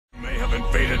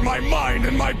dominated my mind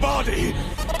and my body.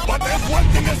 But there's one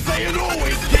thing to say it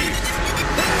always keeps.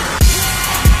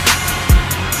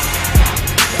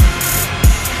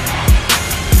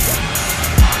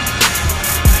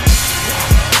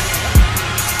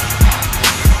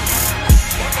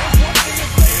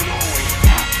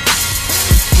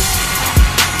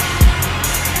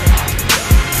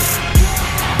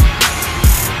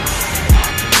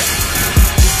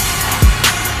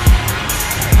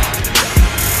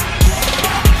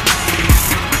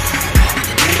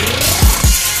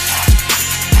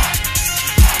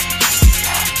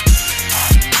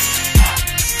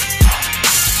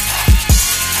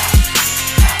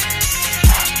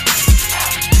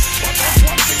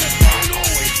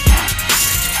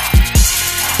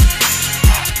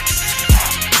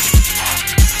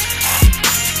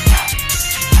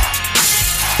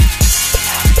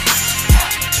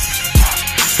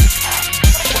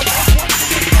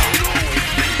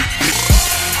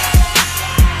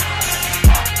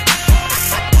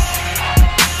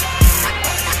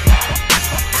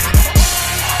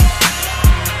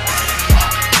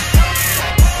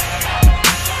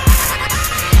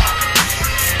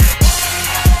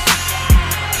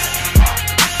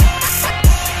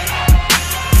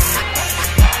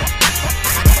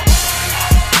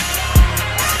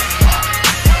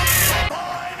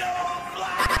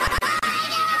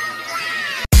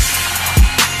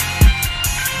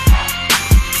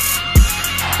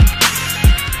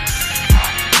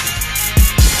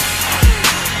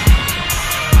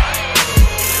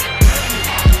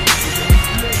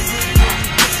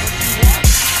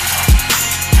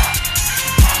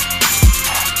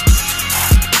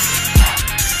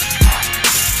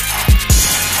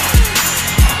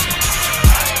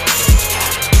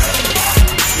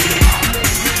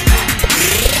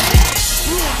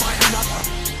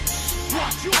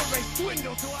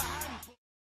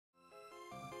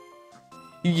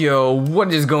 Yo,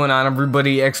 what is going on,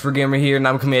 everybody? XpertGamer here, and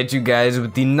I'm coming at you guys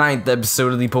with the 9th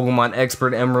episode of the Pokemon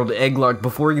Expert Emerald Egglocke.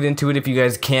 Before we get into it, if you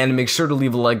guys can, make sure to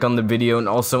leave a like on the video and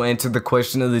also answer the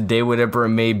question of the day, whatever it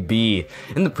may be.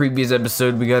 In the previous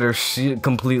episode, we got our shit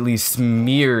completely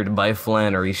smeared by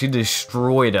Flannery. She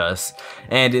destroyed us.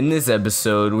 And in this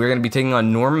episode, we're going to be taking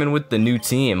on Norman with the new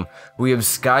team. We have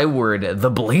Skyward,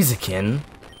 the Blaziken,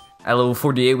 at level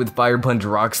 48 with Fire Punch,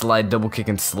 Rock Slide, Double Kick,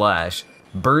 and Slash.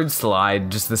 Bird Slide,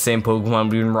 just the same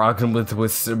Pokemon we've been rocking with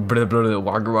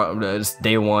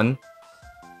day one.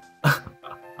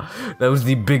 That was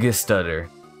the biggest stutter.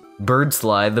 Bird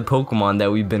Slide, the Pokemon that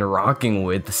we've been rocking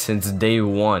with since day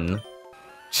one.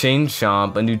 Chain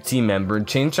Chomp, a new team member.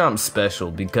 Chain Chomp's special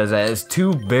because it has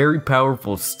two very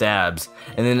powerful stabs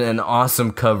and then an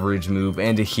awesome coverage move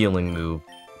and a healing move.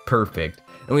 Perfect.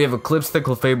 And we have Eclipse the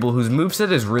Clefable, whose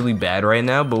moveset is really bad right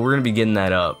now, but we're gonna be getting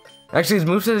that up. Actually, his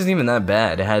moveset isn't even that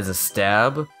bad. It has a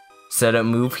stab, setup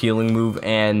move, healing move,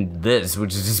 and this,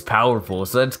 which is just powerful.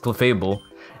 So that's Clefable.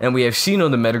 And we have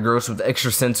Shino the Metagross with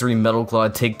extrasensory Metal Claw,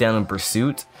 Takedown, and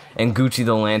Pursuit, and Gucci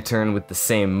the Lantern with the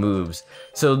same moves.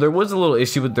 So there was a little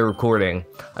issue with the recording.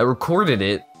 I've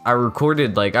already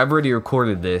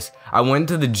recorded this. I went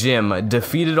to the gym,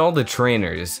 defeated all the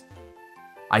trainers.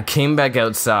 I came back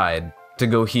outside to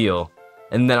go heal.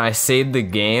 And then I saved the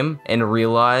game and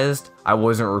realized I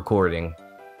wasn't recording.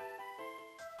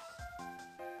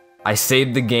 I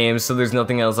saved the game, so there's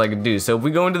nothing else I could do. So if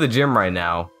we go into the gym right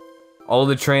now, all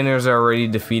the trainers are already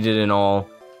defeated and all.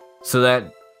 So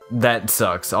that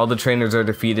sucks. All the trainers are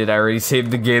defeated. I already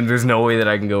saved the game. There's no way that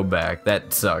I can go back.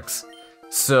 That sucks.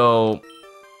 So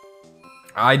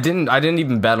I didn't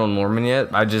even battle Norman yet.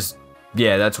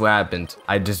 Yeah, that's what happened.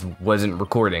 I just wasn't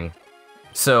recording.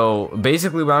 So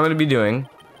basically what I'm going to be doing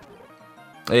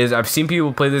is I've seen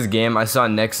people play this game. I saw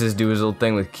Nexus do his little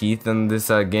thing with Keith in this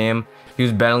game. He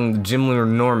was battling the gym leader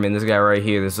Norman, this guy right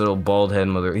here, this little bald head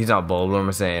mother. He's not bald, what am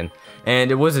I saying? And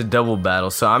it was a double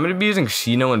battle. So I'm going to be using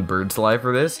Shino and Bird Slide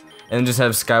for this. And just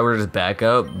have Skyward as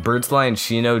backup. Bird Slide and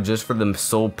Shino just for the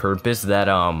sole purpose that,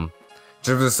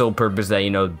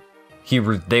 you know,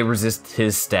 they resist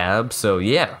his stab. So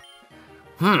yeah.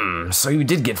 So you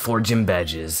did get 4 gym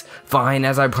badges. Fine,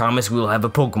 as I promised, we will have a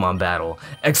Pokemon battle.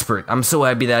 Expert, I'm so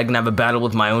happy that I can have a battle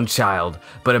with my own child.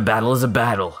 But a battle is a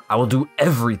battle. I will do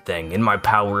everything in my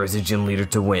power as a gym leader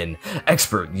to win.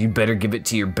 Expert, you better give it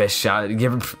to your best shot.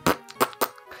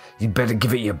 You better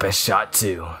give it your best shot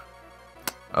too.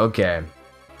 Okay.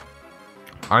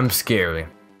 I'm scary.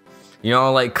 You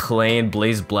know, like Clay and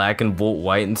Blaze Black and Volt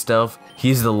White and stuff?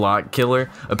 He's the lot killer.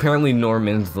 Apparently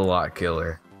Norman's the lot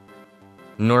killer.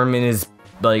 Norman is,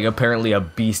 like, apparently a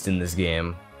beast in this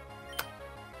game.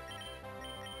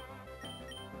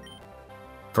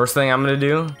 First thing I'm gonna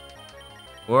do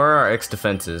Where are our X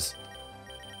defenses?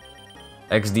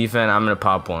 X defense, I'm gonna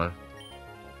pop one.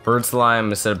 Bird slime, I'm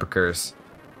gonna set up a curse.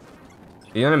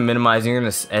 You're gonna minimize, you're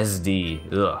gonna SD.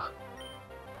 Ugh.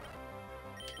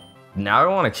 Now I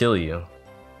wanna kill you.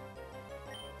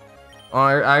 Oh,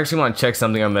 I actually wanna check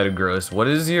something on Metagross. What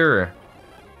is your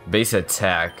base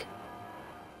attack?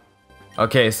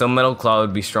 Okay, so Metal Claw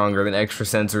would be stronger than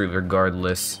Extrasensory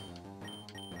regardless.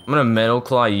 I'm gonna Metal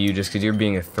Claw you just because you're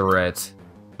being a threat.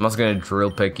 I'm also gonna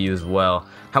Drill Peck you as well.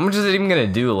 How much is it even gonna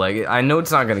do? Like, I know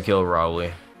it's not gonna kill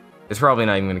probably. It's probably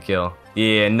not even gonna kill.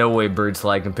 Yeah, no way Bird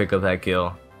Slide can pick up that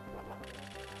kill.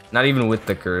 Not even with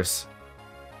the curse.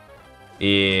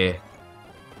 Yeah.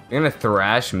 You're gonna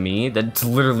thrash me? That's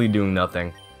literally doing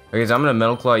nothing. Okay, so I'm gonna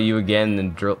Metal Claw you again and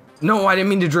then drill. No, I didn't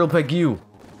mean to Drill Peck you.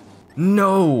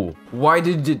 No! Why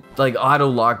did it, like,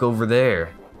 auto-lock over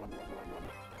there?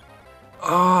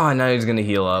 Oh, now he's gonna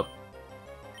heal up.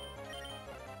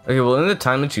 Okay, well, in the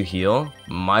time that you heal,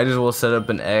 might as well set up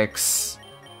an X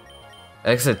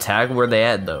attack. Where they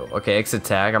at, though? Okay, X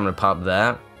attack, I'm gonna pop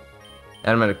that.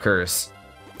 And I'm gonna curse.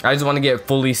 I just want to get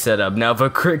fully set up. Now, if a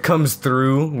crit comes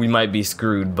through, we might be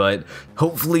screwed, but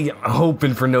hopefully, I'm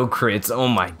hoping for no crits. Oh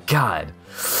my god.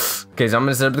 Okay, so I'm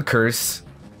gonna set up the curse.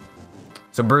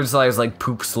 So Bird Slide is like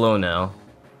poop slow now.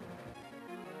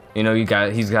 You know,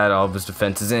 he's got all of his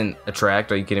defenses in.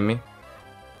 Attract, are you kidding me?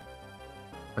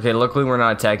 Okay, luckily we're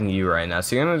not attacking you right now.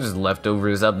 So you're gonna just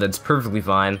leftovers up, that's perfectly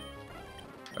fine.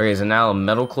 Okay, so now I'll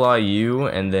Metal Claw you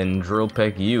and then Drill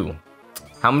Peck you.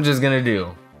 How much is gonna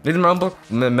do?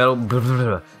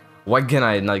 Why can't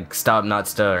I like stop not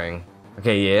stuttering?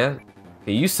 Okay, yeah.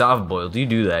 Okay, you soft boiled, you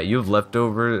do that. You have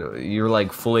leftover, you're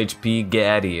like full HP, get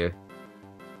out of here.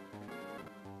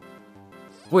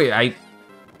 Wait,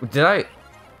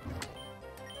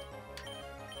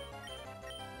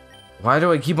 why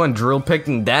do I keep on Drill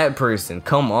Pecking that person?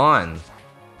 Come on.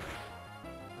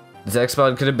 This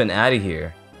X-Pod could have been out of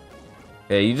here.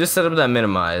 Yeah, you just set up that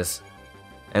minimize.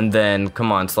 And then,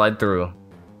 come on, slide through.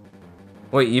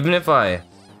 Wait, even if I...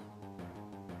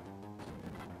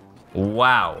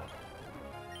 Wow.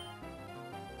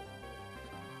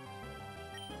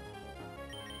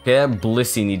 Okay, that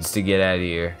Blissey needs to get out of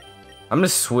here. I'm gonna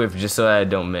Swift just so I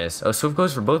don't miss. Oh, Swift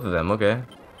goes for both of them, okay.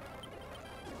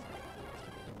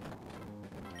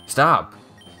 Stop.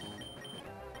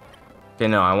 Okay,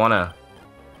 no, I wanna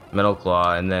Metal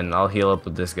Claw and then I'll heal up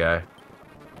with this guy.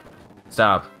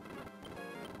 Stop.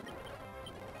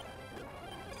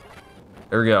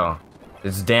 There we go.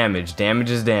 It's damage. Damage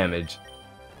is damage.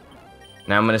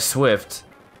 Now I'm gonna Swift.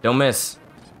 Don't miss.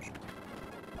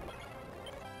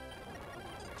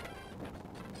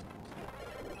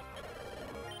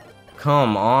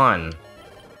 Come on.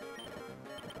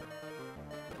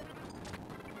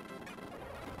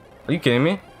 Are you kidding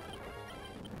me?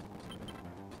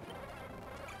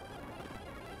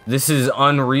 This is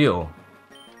unreal.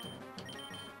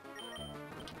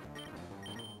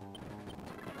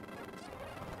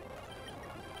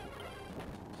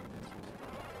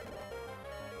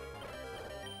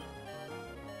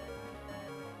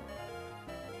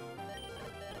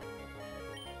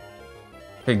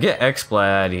 Okay, get X-Splat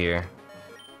out of here.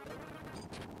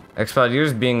 X-Splat, you're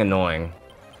just being annoying.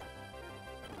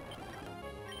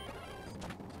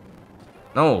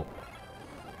 No.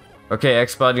 Okay,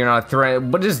 X-Splat, you're not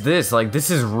threatening. What is this? Like, this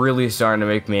is really starting to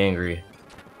make me angry.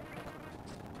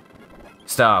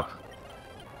 Stop.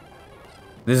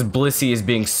 This Blissey is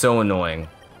being so annoying.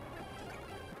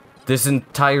 This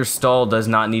entire stall does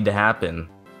not need to happen.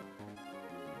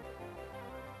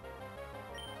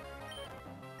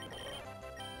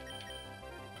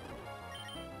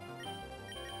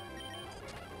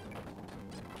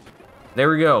 There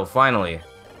we go, finally.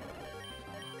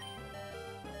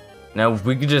 Now, if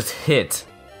we could just hit,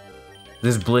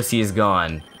 this Blissey is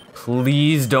gone.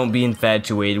 Please don't be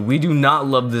infatuated. We do not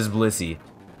love this Blissey.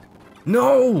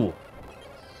 No!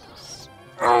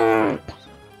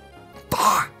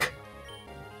 Fuck!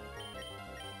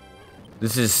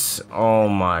 This is... Oh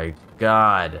my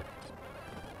god.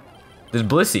 This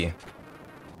Blissey.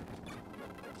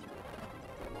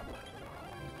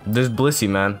 This Blissey,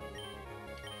 man.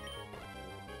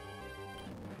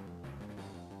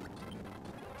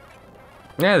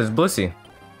 Yeah, this is Blissey.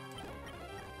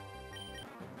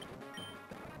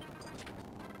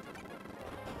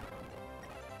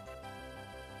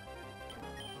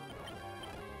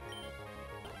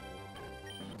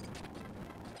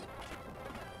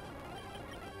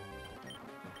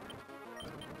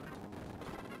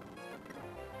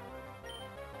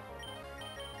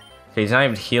 Okay, he's not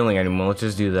even healing anymore. Let's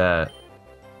just do that.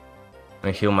 I'm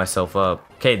gonna heal myself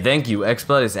up. Okay, thank you.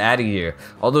 X-Blood is out of here.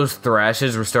 All those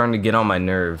thrashes were starting to get on my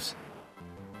nerves.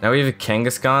 Now we have a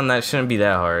Kangaskhan? That shouldn't be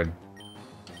that hard.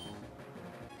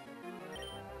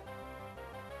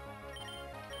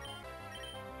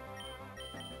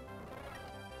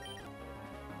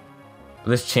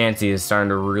 This Chansey is starting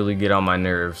to really get on my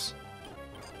nerves.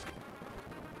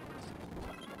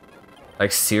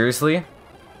 Like, seriously?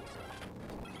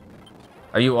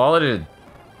 Are you all out of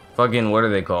fucking, what are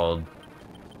they called?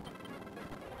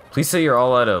 Please say you're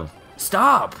all out of...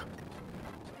 Stop!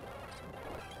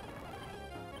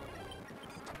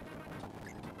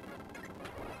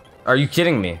 Are you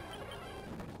kidding me?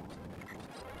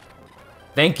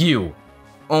 Thank you!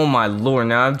 Oh my lord,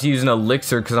 now I have to use an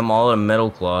elixir because I'm all out of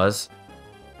Metal Claws.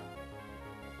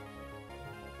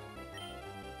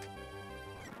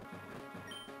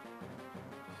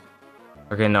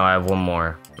 Okay, no, I have one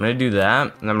more. I'm gonna do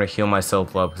that, and I'm gonna heal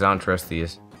myself up because I don't trust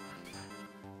these.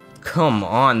 Come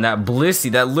on, that Blissey,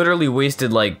 that literally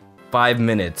wasted like 5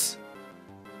 minutes.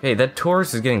 Hey, that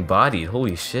Taurus is getting bodied,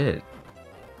 holy shit.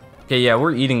 Okay, yeah,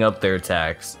 we're eating up their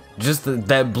attacks. Just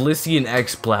that Blissey and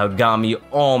X-Cloud got me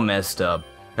all messed up.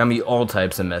 Got me all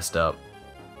types of messed up.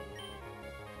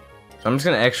 So I'm just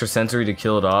gonna extra sensory to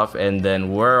kill it off, and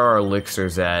then where are our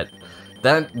elixirs at?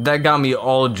 That got me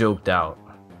all joked out.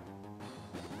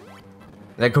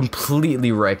 That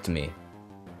completely wrecked me.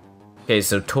 Okay,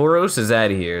 so Tauros is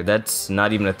out of here. That's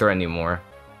not even a threat anymore.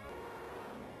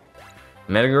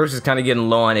 Metagross is kind of getting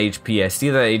low on HP. I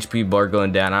see that HP bar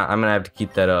going down. I'm gonna have to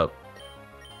keep that up.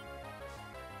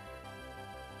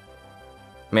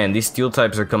 Man, these steel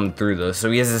types are coming through though.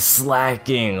 So he has a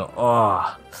slacking.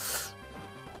 Oh.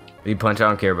 V-Punch, I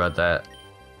don't care about that.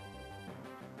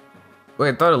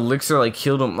 Wait, I thought Elixir like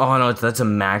killed him. Oh no, that's a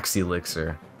max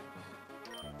Elixir.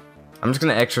 I'm just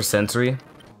gonna extra sensory.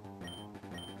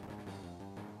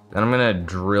 Then I'm gonna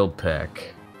drill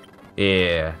peck.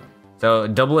 Yeah. So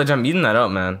double edge, I'm eating that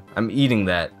up, man. I'm eating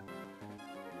that.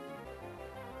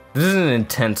 This is an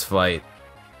intense fight.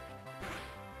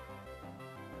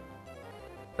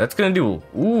 That's gonna do.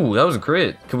 Ooh, that was a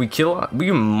crit. Can we kill?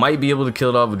 We might be able to kill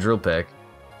it off with drill peck.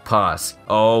 Pause.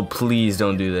 Oh, please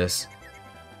don't do this.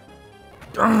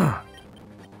 Ugh.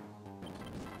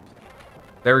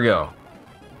 There we go.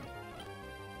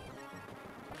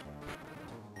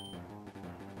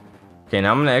 Okay,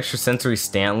 now I'm gonna extra sensory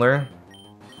Stantler.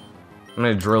 I'm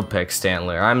gonna drill peck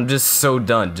Stantler. I'm just so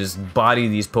done. Just body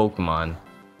these Pokemon.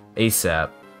 ASAP.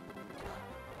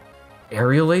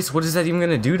 Aerial Ace? What is that even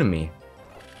gonna do to me?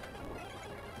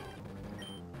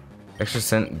 Extra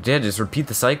sent. Yeah, just repeat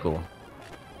the cycle.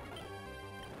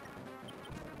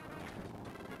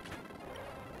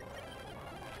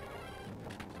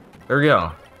 There we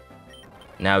go.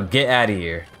 Now get out of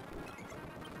here.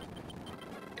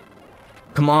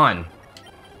 Come on.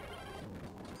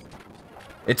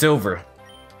 It's over.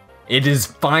 It is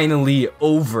finally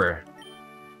over.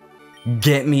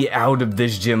 Get me out of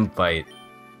this gym fight.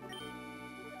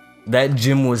 That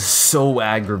gym was so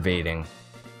aggravating.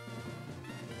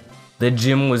 The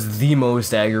gym was the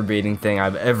most aggravating thing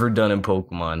I've ever done in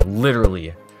Pokemon.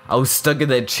 Literally. I was stuck at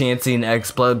that Chansey and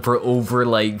X-Blood for over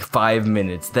like 5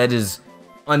 minutes. That is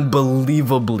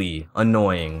unbelievably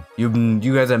annoying. You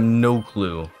guys have no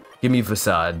clue. Give me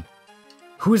Facade.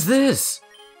 Who is this?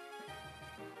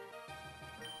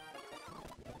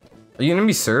 Are you gonna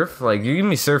be Surf? Like, you give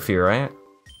me Surf here, right?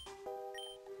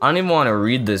 I don't even want to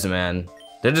read this, man.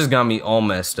 That just got me all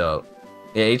messed up.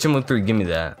 Yeah, HM03, give me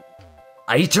that.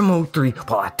 HM03,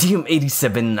 while I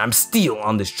TM87, I'm still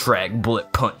on this track.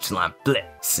 Bullet punch line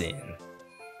flexing.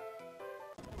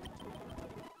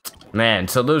 Man,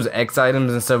 so those X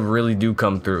items and stuff really do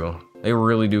come through. They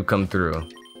really do come through.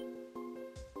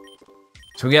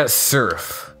 So we got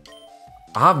Surf.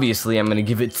 Obviously, I'm gonna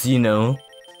give it to, I'm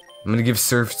gonna give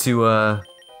Surf to,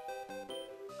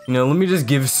 let me just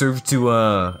give Surf to,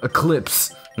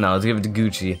 Eclipse. No, let's give it to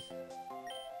Gucci.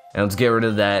 And let's get rid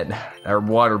of that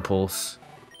Water Pulse.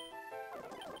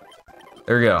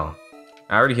 There we go.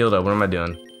 I already healed up. What am I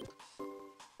doing?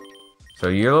 So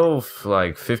you're level,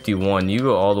 like, 51. You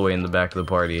go all the way in the back of the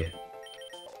party.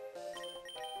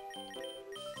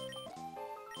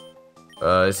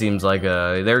 It seems like,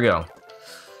 there we go.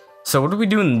 So what are we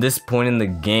doing this point in the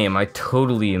game? I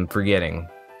totally am forgetting.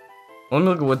 Let me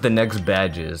look at what the next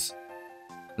badge is.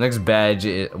 The next badge,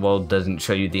 well, doesn't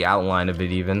show you the outline of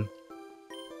it even.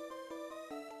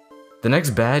 The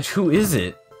next badge, who is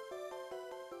it?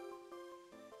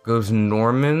 Goes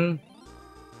Norman.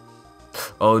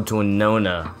 Oh, to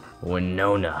Winona.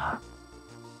 Winona.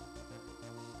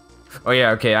 Oh yeah,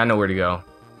 okay, I know where to go.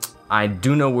 I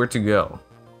do know where to go.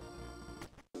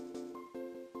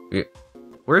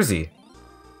 Where is he?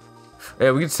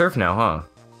 Yeah, we can surf now, huh?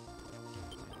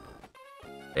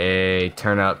 Hey,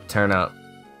 turn up, turn up.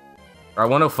 Alright,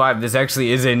 105, this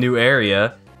actually is a new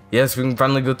area. Yes, we can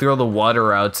finally go through all the water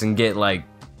routes and get, like,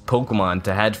 Pokemon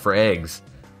to hatch for eggs.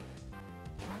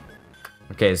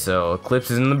 Okay, so Eclipse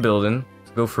is in the building.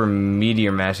 Let's go for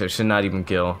Meteor Mash. That should not even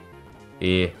kill.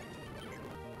 Yeah.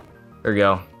 There we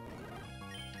go.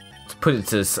 Let's put it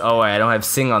to... Oh, wait, I don't have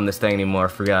Sing on this thing anymore. I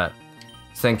forgot.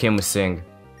 This thing came with Sing.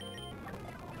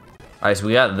 Alright, so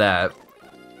we got that.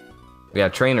 We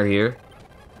got Trainer here.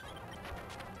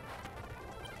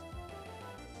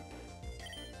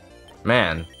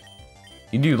 Man.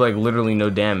 You do, like, literally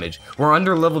no damage. We're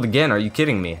under-leveled again. Are you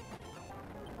kidding me?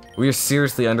 We are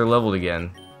seriously under-leveled again.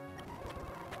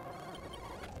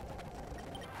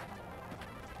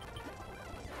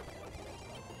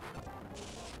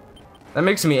 That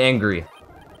makes me angry.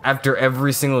 After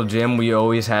every single gym, we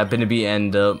always happen to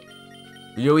end up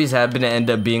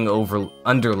being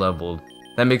under-leveled.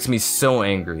 That makes me so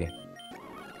angry.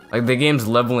 Like, the game's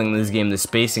leveling this game, the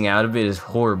spacing out of it is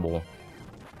horrible.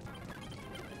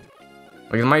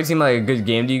 Like, it might seem like a good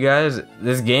game to you guys.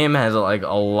 This game has, like,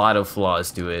 a lot of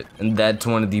flaws to it. And that's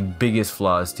one of the biggest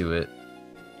flaws to it.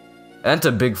 That's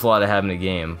a big flaw to have in a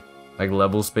game. Like,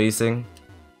 level spacing.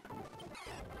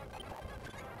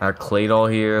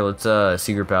 Claydol here. Let's,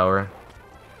 Secret Power.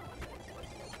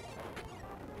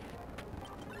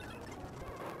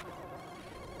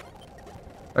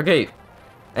 Okay.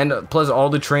 And plus, all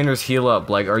the trainers heal up.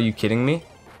 Like, are you kidding me?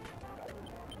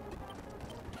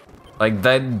 Like,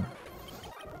 that...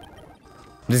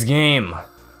 This game.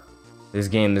 Like,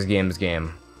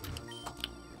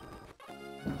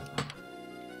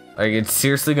 it's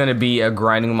seriously gonna be a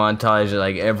grinding montage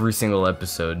like every single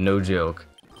episode, no joke.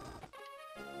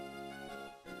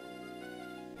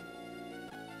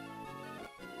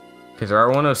 Okay, so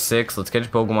R106, let's catch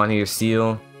Pokemon here,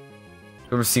 Seal.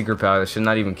 Go for Secret Power, should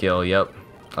not even kill, yep.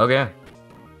 Okay.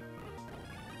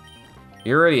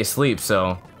 You're already asleep,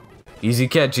 so easy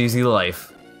catch, easy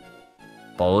life.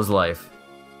 Ball is life.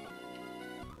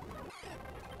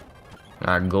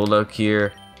 Alright, Golduck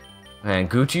here. Man,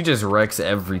 Gucci just wrecks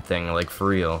everything, like, for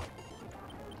real.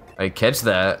 Like, catch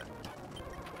that.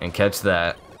 And catch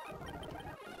that.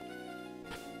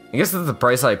 I guess that's the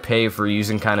price I pay for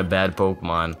using kind of bad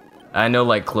Pokemon. I know,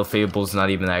 like, Clefable's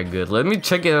not even that good. Let me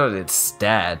check it out its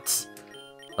stats.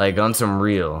 Like, on some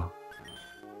real.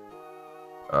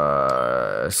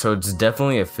 So it's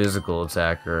definitely a physical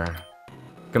attacker.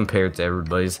 Compared to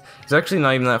everybody's. It's actually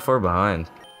not even that far behind.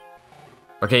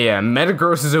 Okay, yeah,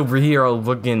 Metagross is over here all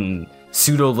looking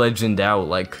pseudo-legend out,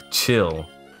 like, chill.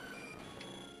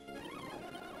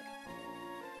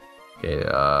 Okay,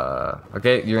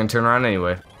 okay, you're gonna turn around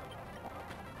anyway.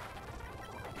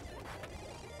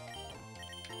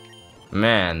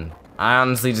 Man, I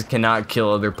honestly just cannot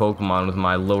kill other Pokemon with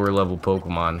my lower level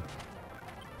Pokemon.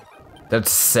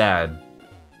 That's sad.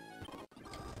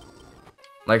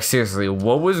 Like, seriously,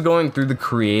 what was going through the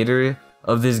creator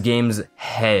of this game's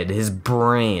head, his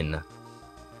brain,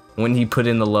 when he put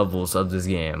in the levels of this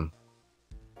game?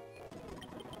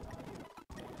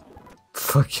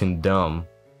 Fucking dumb.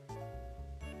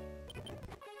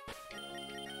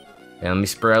 And let me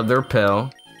spray out their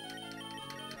Repel.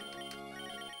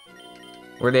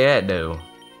 Where they at, though?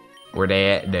 Where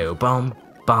they at, though? Bum,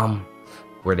 bum.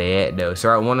 Where they at, though? So,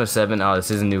 alright, 107. Oh, this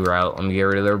is a new route. Let me get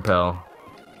rid of the Repel.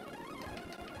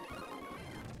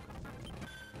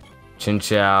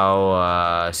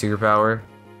 Chinchou, Secret Power.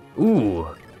 Ooh,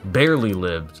 barely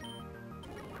lived.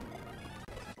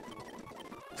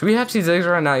 Should we hatch these eggs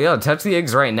right now? Yeah, let's hatch the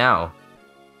eggs right now.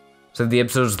 So the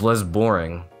episode's less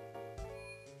boring.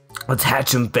 Let's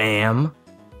hatch them, fam.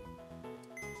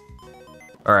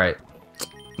 Alright.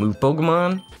 Move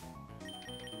Pokemon.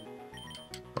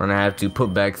 We're gonna have to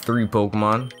put back 3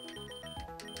 Pokemon.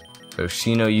 So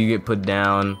Shino, you get put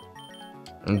down.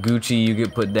 And Gucci, you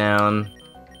get put down.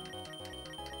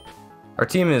 Our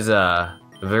team is,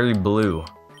 very blue.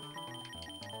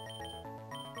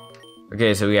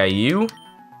 Okay, so we got you.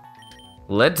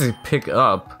 Let's pick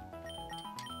up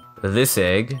this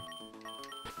egg.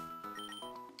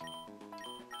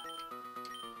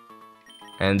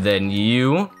 And then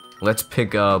you. Let's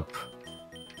pick up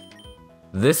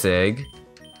this egg.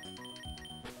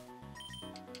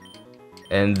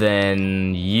 And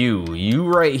then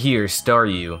you right here, star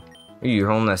you. You're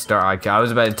holding that star. I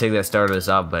was about to take that Stardust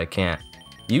off, but I can't.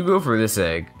 You go for this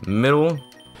egg. Middle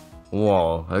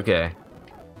wall. Okay.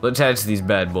 Let's hatch these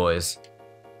bad boys.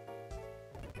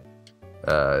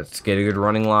 Let's get a good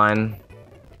running line.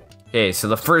 Okay, so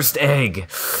the first egg.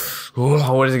 Ooh,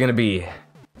 what is it gonna be?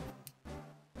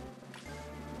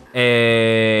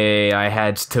 Hey, I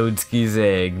hatched Toadski's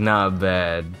egg. Not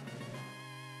bad.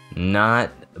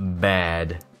 Not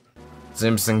bad.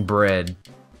 Simpson bread.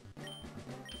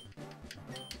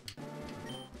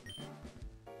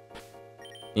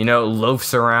 You know,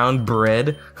 loafs around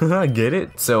bread. Get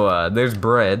it? So, there's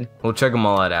bread. We'll check them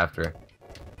all out after.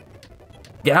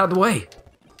 Get out of the way!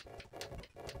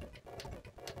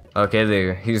 Okay,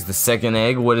 there. Here's the second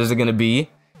egg. What is it gonna be?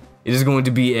 It is going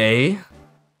to be a...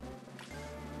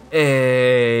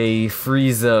 Hey,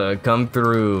 Frieza, come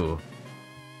through.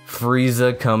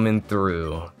 Frieza coming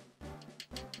through.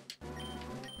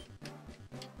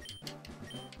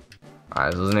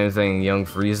 Alright, so his name's saying Young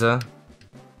Frieza.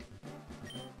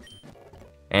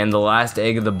 And the last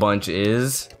egg of the bunch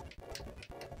is...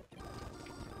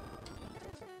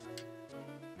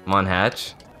 Come on,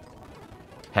 hatch.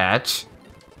 Hatch.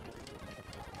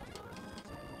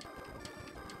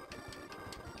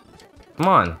 Come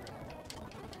on.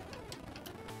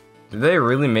 Did they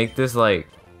really make this like...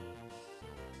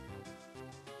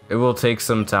 It will take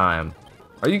some time.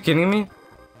 Are you kidding me?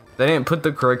 They didn't put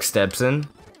the correct steps in?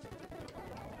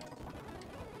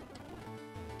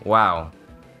 Wow.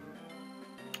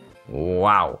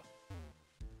 Wow.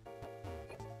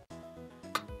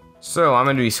 So, I'm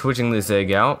gonna be switching this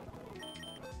egg out.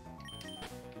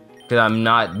 Because I'm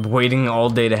not waiting all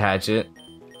day to hatch it.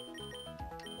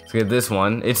 Let's get this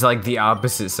one. It's like the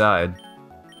opposite side.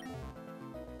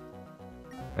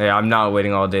 Yeah, I'm not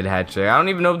waiting all day to hatch it. I don't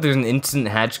even know if there's an instant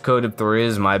hatch code. If there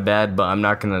is, my bad. But I'm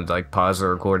not gonna like pause the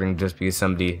recording just because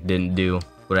somebody didn't do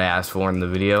what I asked for in the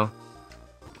video.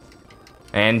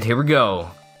 And here we go.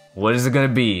 What is it gonna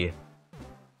be?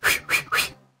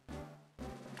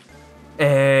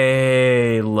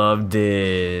 Hey, love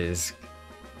disc.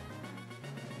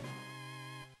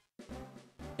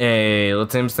 Hey,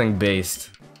 let's aim this thing based.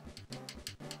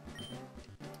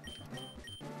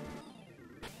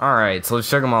 Alright, so let's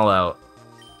check them all out.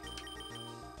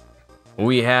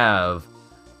 We have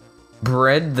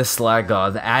Bread the Slack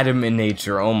God, Adam in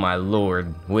Nature, oh my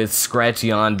lord, with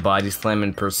Scratchy on, Body Slam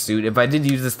in Pursuit. If I did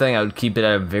use this thing, I would keep it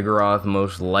at Vigoroth,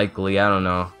 most likely, I don't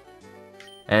know.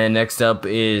 And next up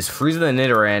is Frieza the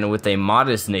Nidoran with a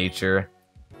Modest Nature.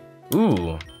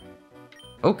 Ooh.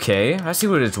 Okay, I see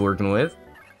what it's working with.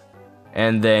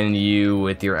 And then you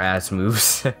with your ass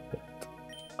moves.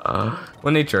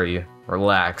 What nature are you?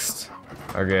 Relaxed.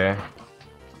 Okay.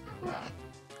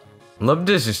 Love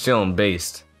Dish is chilling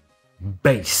based.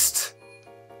 Based.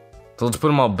 So let's put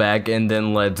them all back and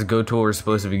then let's go to where we're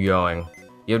supposed to be going.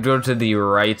 You have to go to the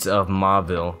right of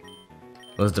Mauville.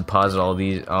 Let's deposit all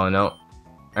these. Oh no.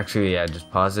 Actually, yeah,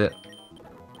 just pause it.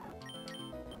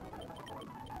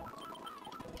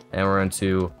 And we're going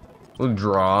to we'll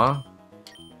draw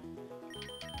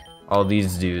all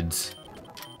these dudes.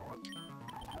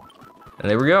 And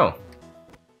there we go.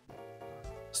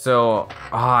 So,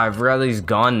 I forgot that he's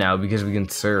gone now because we can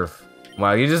surf.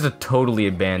 Wow, he just totally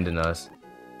abandoned us.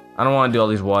 I don't want to do all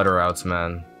these water routes,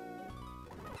 man.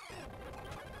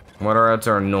 Water routes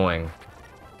are annoying.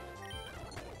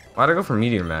 Why'd I go for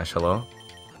Meteor Mash? Hello?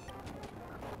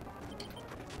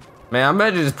 Man, I'm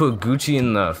about to just put Gucci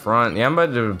in the front. Yeah, I'm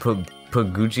about to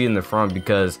put Gucci in the front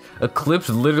because Eclipse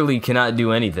literally cannot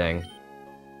do anything.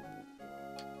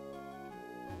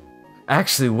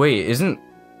 Actually, wait,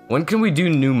 when can we do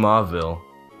New Mauville?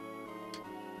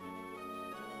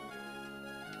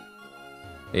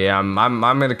 Yeah, I'm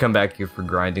gonna come back here for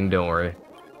grinding, don't worry.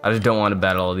 I just don't want to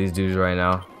battle all these dudes right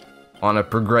now. I want to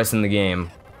progress in the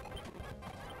game.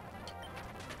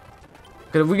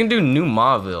 Cause if we can do New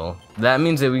Mauville, that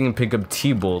means that we can pick up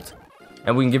T-Bolt,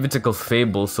 and we can give it to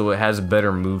Clefable so it has a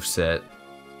better moveset.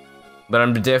 But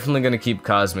I'm definitely gonna keep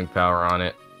Cosmic Power on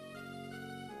it.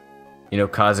 You know,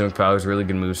 Cosmic Power is a really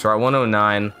good move. Start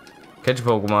 109, catch a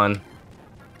Pokemon.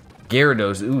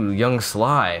 Gyarados, ooh, Young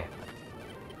Sly.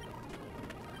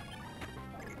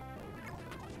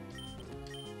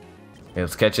 Okay,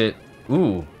 let's catch it.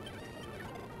 Ooh.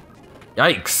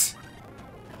 Yikes.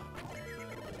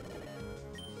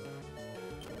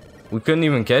 We couldn't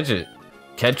even catch it.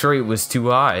 Catch rate was too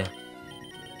high.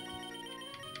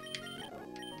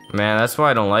 Man, that's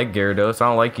why I don't like Gyarados. I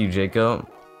don't like you, Jacob.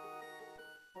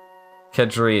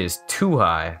 Catch rate is too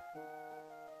high.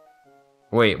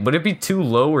 Wait, would it be too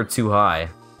low or too high?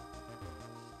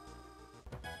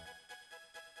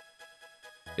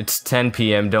 It's 10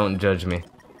 p.m. Don't judge me.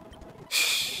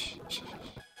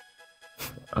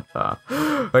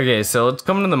 Okay, so let's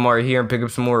come to the mart here and pick up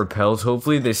some more repels.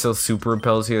 Hopefully they sell super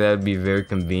repels here. That would be very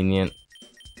convenient.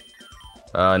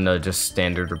 No, just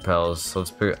standard repels. So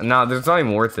let's pick. No, it's not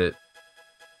even worth it.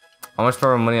 How much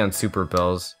more money on super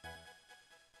repels?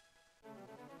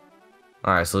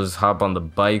 Alright, so let's hop on the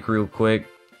bike real quick.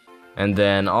 And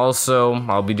then also,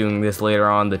 I'll be doing this later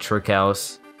on, the trick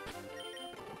house.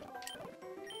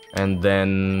 And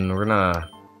then we're gonna...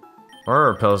 Where are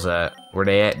our pills at? Where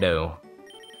they at though?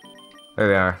 There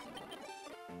they are.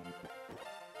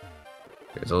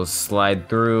 Okay, so let's slide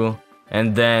through.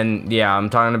 And then, yeah, I'm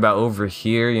talking about over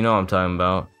here. You know what I'm talking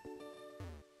about.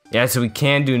 Yeah, so we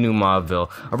can do New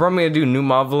Mobville. I'm probably gonna do New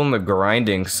Mobville in the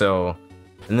grinding, so...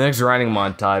 In the next grinding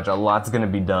montage, a lot's gonna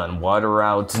be done. Water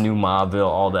routes, New Mobville,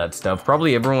 all that stuff.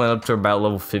 Probably everyone up to about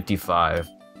level 55.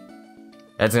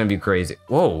 That's gonna be crazy.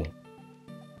 Whoa.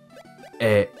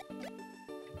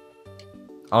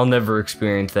 I'll never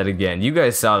experience that again. You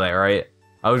guys saw that, right?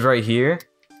 I was right here.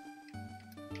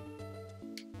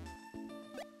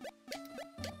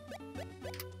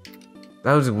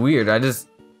 That was weird. I don't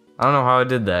know how I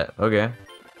did that. Okay.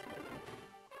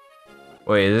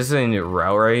 Wait, is this a new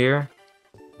route right here?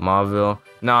 Mobville.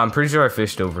 No, I'm pretty sure I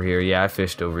fished over here. Yeah, I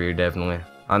fished over here, definitely.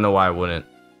 I don't know why I wouldn't.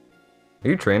 Are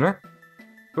you a trainer?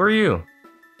 Who are you?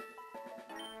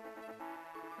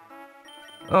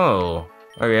 Oh.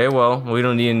 Okay, well, we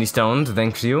don't need any stones.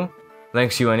 Thanks you.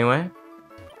 Thanks you anyway.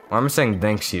 Well, I'm saying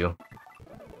thanks you.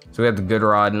 So we got the good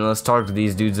rod, and let's talk to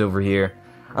these dudes over here.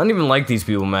 I don't even like these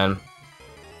people, man.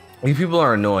 These people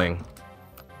are annoying.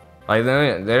 Like,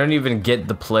 they don't even get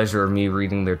the pleasure of me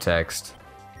reading their text.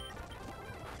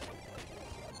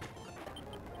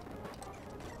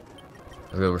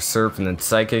 Let's go over Surf and then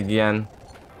Psychic again.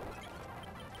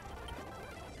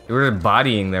 We're just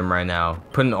bodying them right now.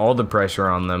 Putting all the pressure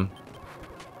on them.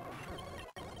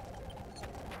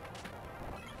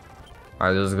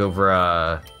 Alright, let's go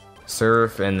for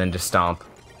Surf and then just Stomp.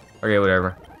 Okay,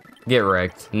 whatever. Get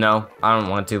wrecked. No, I don't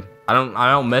want to. I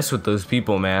don't mess with those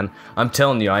people, man. I'm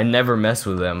telling you, I never mess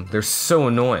with them. They're so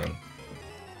annoying.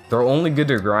 They're only good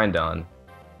to grind on.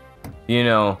 You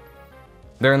know,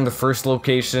 they're in the first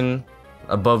location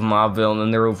above Mobville, and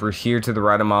then they're over here to the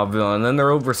right of Mobville, and then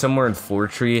they're over somewhere in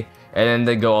Fortree, and then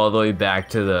they go all the way back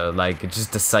to the, like, it's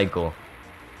just a cycle.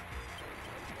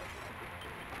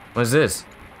 What is this?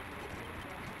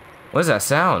 What is that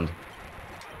sound?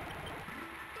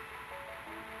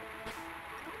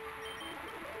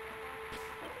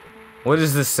 What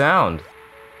is this sound?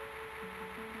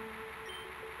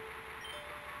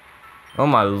 Oh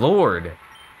my lord.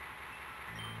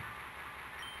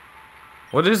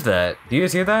 What is that? Do you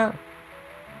guys hear that?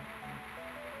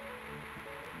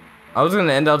 I was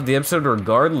gonna end off the episode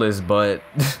regardless, but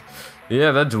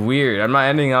yeah, that's weird. I'm not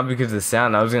ending off because of the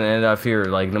sound. I was gonna end off here,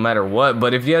 like, no matter what.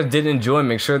 But if you guys did enjoy,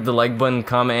 make sure to the like button,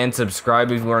 comment, and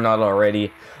subscribe if you are not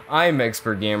already. I'm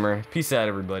XpertGamer. Peace out,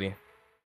 everybody.